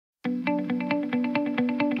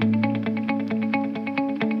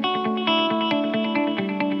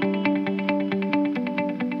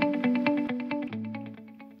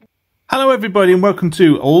Hello everybody and welcome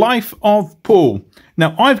to Life of Paul.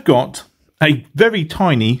 Now I've got a very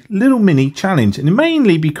tiny little mini challenge, and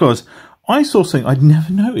mainly because I saw something I'd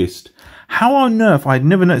never noticed. How on earth I'd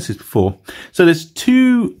never noticed this before. So there's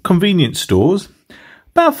two convenience stores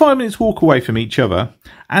about 5 minutes walk away from each other,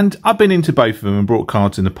 and I've been into both of them and brought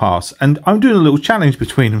cards in the past, and I'm doing a little challenge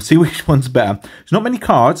between them, see which one's better. There's not many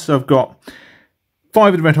cards, so I've got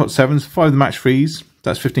 5 of the Red Hot 7s, 5 of the Match 3s,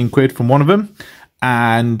 that's 15 quid from one of them,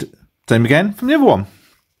 and same again from the other one.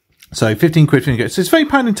 So 15 quid, 15 quid. So it's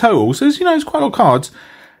 £30 in total. So it's, you know, it's quite a lot of cards.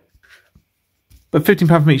 But £15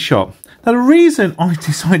 from each shop. Now the reason I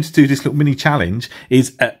decided to do this little mini challenge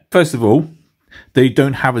is, first of all, they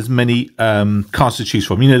don't have as many cards to choose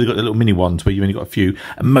from. You know, they've got the little mini ones where you only got a few,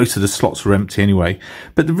 and most of the slots were empty anyway.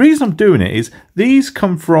 But the reason I'm doing it is these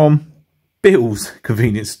come from Bill's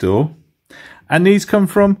convenience store, and these come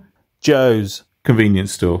from Joe's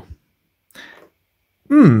convenience store.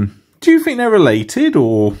 Do you think they're related,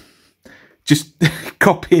 or just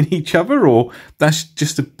copying each other, or that's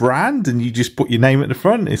just a brand and you just put your name at the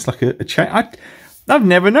front? It's like a chain. I've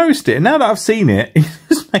never noticed it, and now that I've seen it, it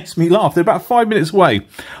just makes me laugh. They're about 5 minutes away.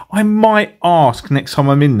 I might ask next time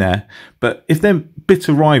I'm in there, but if they're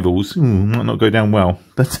bitter rivals, might not go down well.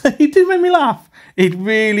 But it did make me laugh. It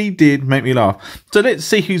really did make me laugh. So let's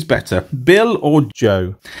see who's better, Bill or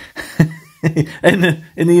Joe. In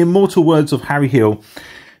the immortal words of Harry Hill,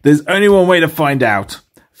 there's only one way to find out.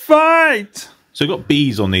 Fight! So I've got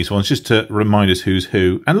B's on these ones just to remind us who's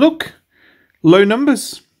who. And look, low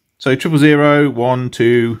numbers. So 000, 1,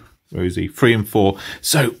 2, where is he? 3 and 4.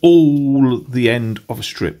 So all the end of a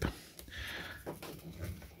strip.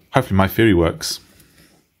 Hopefully my theory works.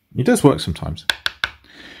 It does work sometimes.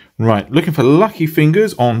 Right, looking for lucky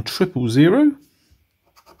fingers on 000.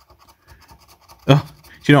 Oh,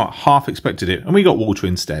 do you know what? Half expected it. And we got water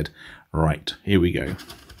instead. Right, here we go.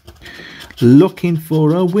 Looking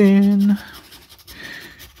for a win.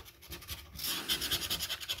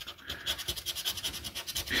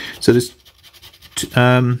 So there's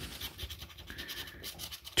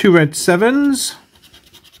two red 7s.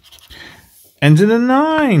 Ends in a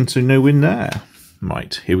 9, so no win there.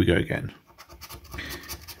 Right, here we go again.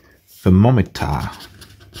 Thermometer.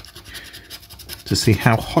 To see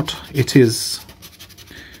how hot it is.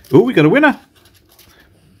 Oh, we got a winner.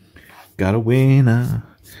 Got a winner.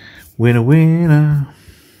 Winner, winner.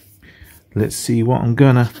 Let's see what I'm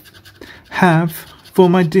gonna have for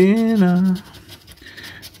my dinner.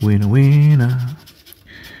 Winner, winner.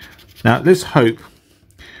 Now, let's hope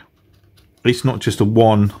it's not just a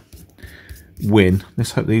one win.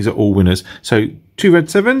 Let's hope these are all winners. So, 2 red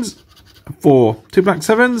 7s, 4, 2 black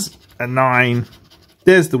 7s, a 9.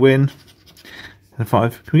 There's the win. And a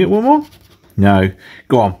 5. Can we get one more? No.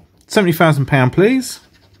 Go on. £70,000, please.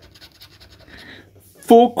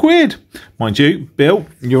 4 quid. Mind you, Bill,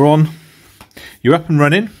 you're on. You're up and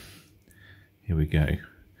running. Here we go.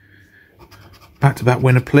 Back-to-back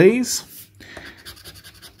winner, please.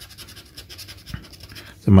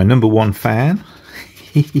 So my number 1 fan.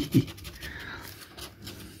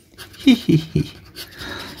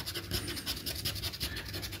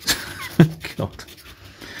 God.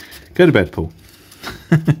 Go to bed, Paul.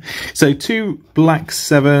 So 2 black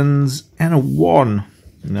 7s and a 1.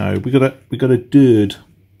 No, we got a dud.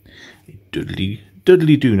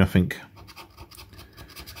 Dudley do nothing.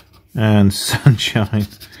 And sunshine.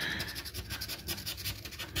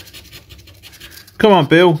 Come on,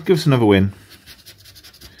 Bill, give us another win.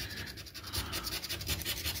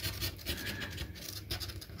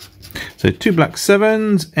 So 2 black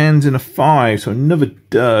 7s ends in a 5, so another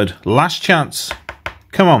dud. Last chance.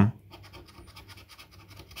 Come on.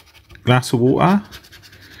 Glass of water.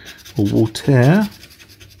 Or water.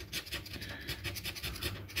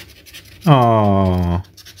 Oh.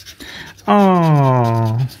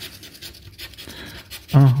 Oh.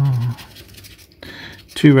 Oh.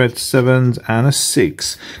 2 red 7s and a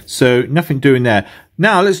 6. So nothing doing there.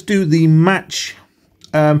 Now let's do the match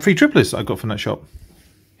 3 triplets I got from that shop.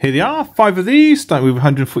 Here they are, 5 of these, starting with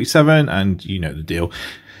 147, and you know the deal.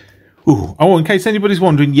 Ooh. Oh, in case anybody's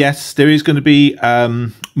wondering, yes, there is going to be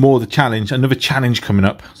more of the challenge, another challenge coming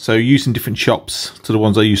up. So using different shops to the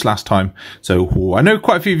ones I used last time. So I know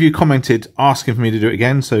quite a few of you commented asking for me to do it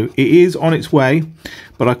again. So it is on its way,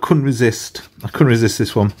 but I couldn't resist. I couldn't resist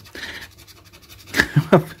this one.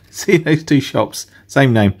 See those 2 shops,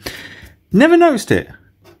 same name. Never noticed it.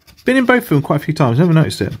 Been in both of them quite a few times, never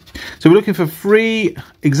noticed it. So we're looking for 3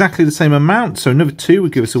 exactly the same amount. So another 2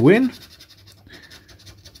 would give us a win.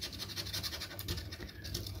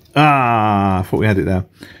 Ah, I thought we had it there.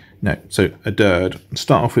 No, so a dud.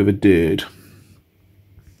 Start off with a dud.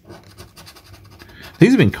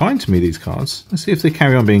 These have been kind to me, these cards. Let's see if they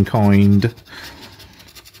carry on being kind.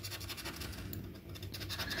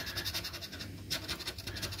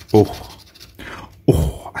 Oh,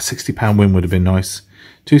 a £60 win would have been nice.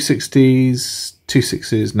 2 60s, 2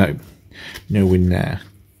 6s. No win there.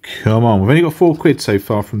 Come on, we've only got £4 so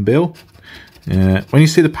far from Bill. When you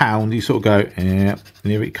see the pound, you sort of go, yeah,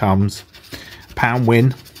 and here it comes. Pound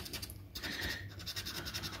win.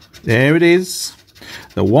 There it is.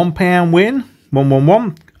 The £1 win.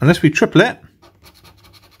 111. Unless we triple it.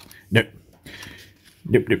 Nope.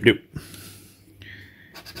 Nope.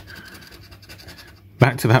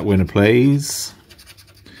 Back to that winner, please.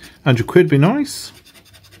 £100 would be nice.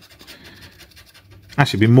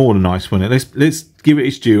 Actually, be more than nice, wouldn't it? Let's give it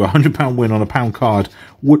its due. £100 win on a pound card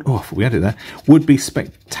would. Oh, we had it there. Would be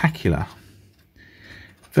spectacular.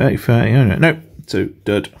 30. Oh no, nope. So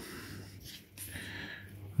dud.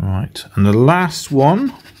 Right, and the last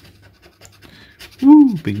one.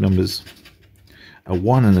 Woo, big numbers. A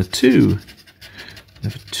 1 and a 2.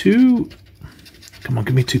 Another 2. Come on,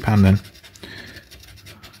 give me £2 then.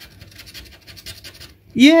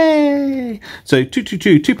 Yay! So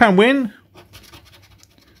 222, £2 win.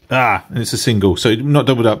 Ah, and it's a single, so not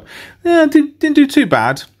doubled up. Yeah, didn't do too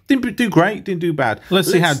bad. Didn't do great, didn't do bad.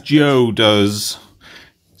 Let's see how Joe does.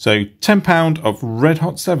 So £10 of Red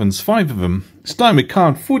Hot 7s, 5 of them. Starting with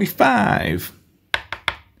card 45.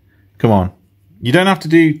 Come on. You don't have to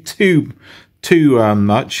do too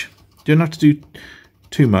much. You don't have to do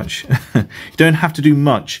too much. You don't have to do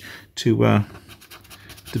much to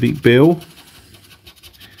beat Bill.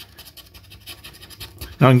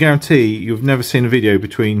 Now, I can guarantee you've never seen a video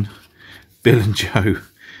between Bill and Joe.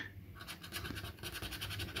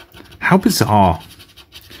 How bizarre.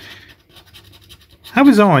 How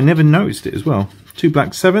bizarre, I never noticed it as well. 2 black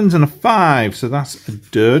 7s and a 5, so that's a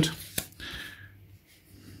dud.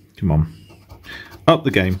 Come on. Up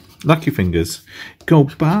the game. Lucky fingers.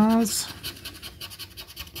 Gold bars.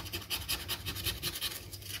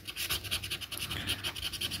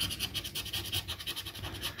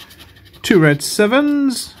 Two red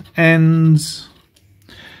 7s, ends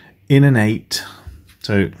in an 8.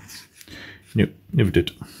 So, nope, never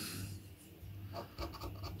did.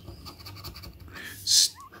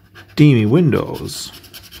 Steamy windows.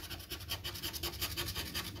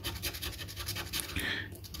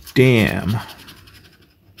 Damn.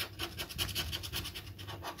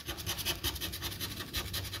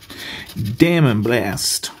 Damn and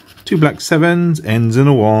blast. 2 black 7s, ends in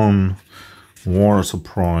a 1. What a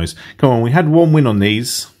surprise. Come on, we had 1 win on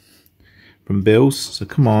these from Bill's, so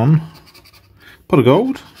come on. Pot of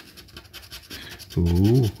gold.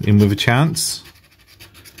 Ooh, in with a chance.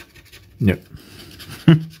 Nope.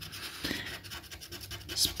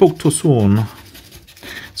 Spoke to Swan.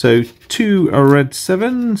 So 2 red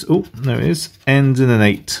 7s. Oh, there it is. Ends in an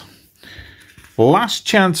 8. Last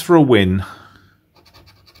chance for a win.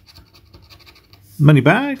 Money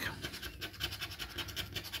bag.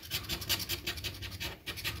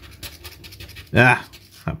 Ah,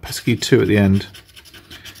 that pesky 2 at the end.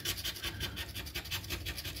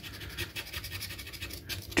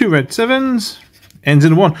 2 red 7s. Ends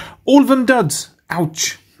in a 1. All of them duds.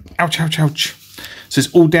 Ouch. Ouch, ouch, ouch. So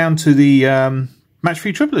it's all down to the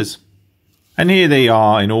match-free triplers. And here they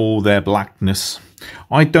are in all their blackness.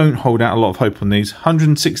 I don't hold out a lot of hope on these.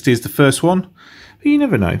 160 is the first one. But you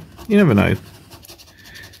never know. You never know.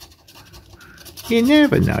 You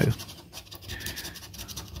never know.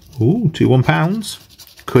 Ooh, 2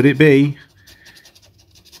 £1. Could it be?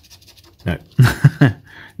 No.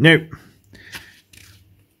 Nope.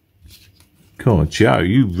 God, Joe,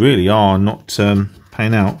 you really are not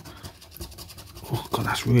paying out. Oh, God,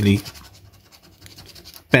 that's really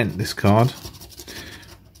bent, this card.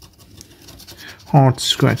 Hard to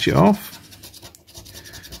scratch it off.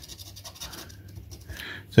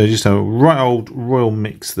 So just a right old royal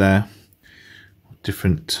mix there.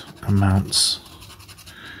 Different amounts.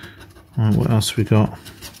 Right, what else we got?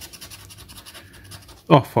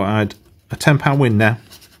 Oh, I thought I had a £10 win there.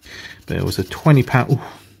 But it was a £20. Ooh,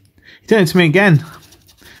 you did it to me again.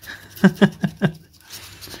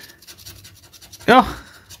 Oh.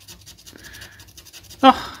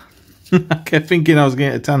 Oh. I kept thinking I was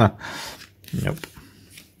getting a tenner. Nope.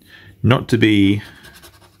 Not to be.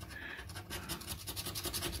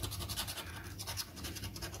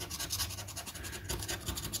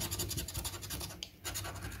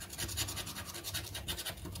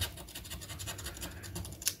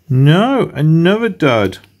 No, another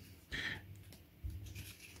dud.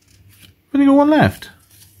 Only got 1 left.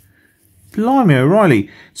 Blimey O'Reilly.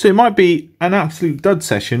 So it might be an absolute dud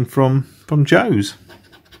session from Joe's.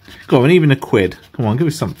 Go on, even a £1. Come on, give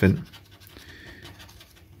us something.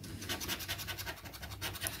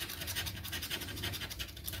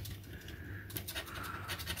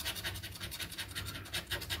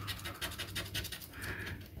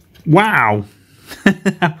 Wow.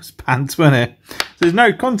 That was pants, wasn't it? There's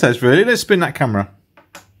no contest really. Let's spin that camera.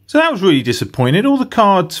 So that was really disappointed. All the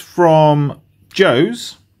cards from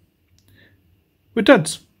Joe's were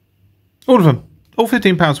duds. All of them. All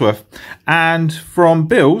 £15 worth. And from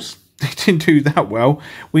Bill's, they didn't do that well.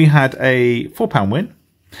 We had a £4 win.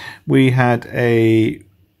 We had a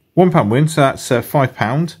 £1 win, so that's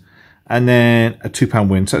 £5. And then a £2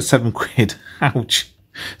 win, so that's £7. Ouch.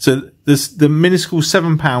 So this, the minuscule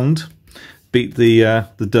 £7 beat the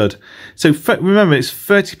dud. So remember, it's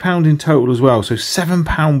 £30 in total as well. So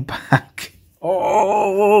 £7 back.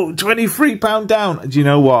 Oh, £23 down. Do you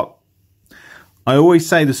know what? I always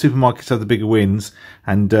say the supermarkets have the bigger wins,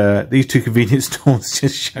 and these two convenience stores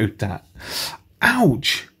just showed that.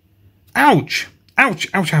 Ouch. Ouch. Ouch,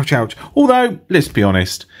 ouch, ouch, ouch. Although, let's be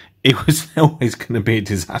honest, it was always going to be a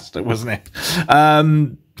disaster, wasn't it?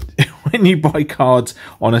 When you buy cards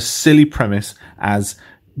on a silly premise as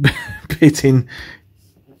pitting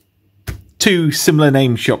two similar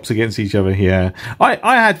name shops against each other here.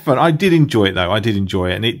 I had fun. I did enjoy it, though. I did enjoy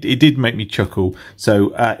it, and it did make me chuckle.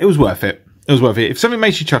 So it was worth it. It was worth it. If something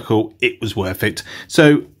makes you chuckle, it was worth it.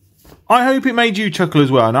 So I hope it made you chuckle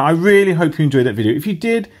as well. And I really hope you enjoyed that video. If you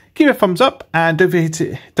did, give it a thumbs up, and don't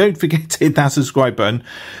forget to hit that subscribe button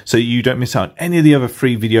so you don't miss out on any of the other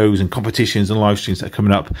free videos and competitions and live streams that are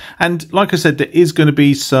coming up. And like I said, there is going to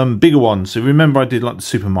be some bigger ones. So remember, I did like the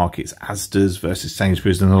supermarkets, Asda's versus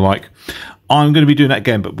Sainsbury's and the like. I'm going to be doing that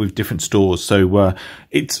again, but with different stores. So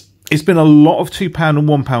it's been a lot of £2 and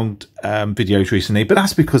 £1 videos recently, but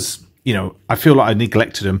that's because, you know, I feel like I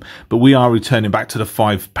neglected them, but we are returning back to the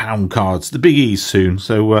 £5 cards, the big E's soon.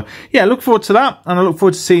 So, yeah, look forward to that, and I look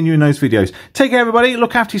forward to seeing you in those videos. Take care, everybody.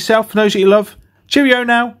 Look after yourself. For those that you love, cheerio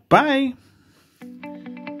now. Bye.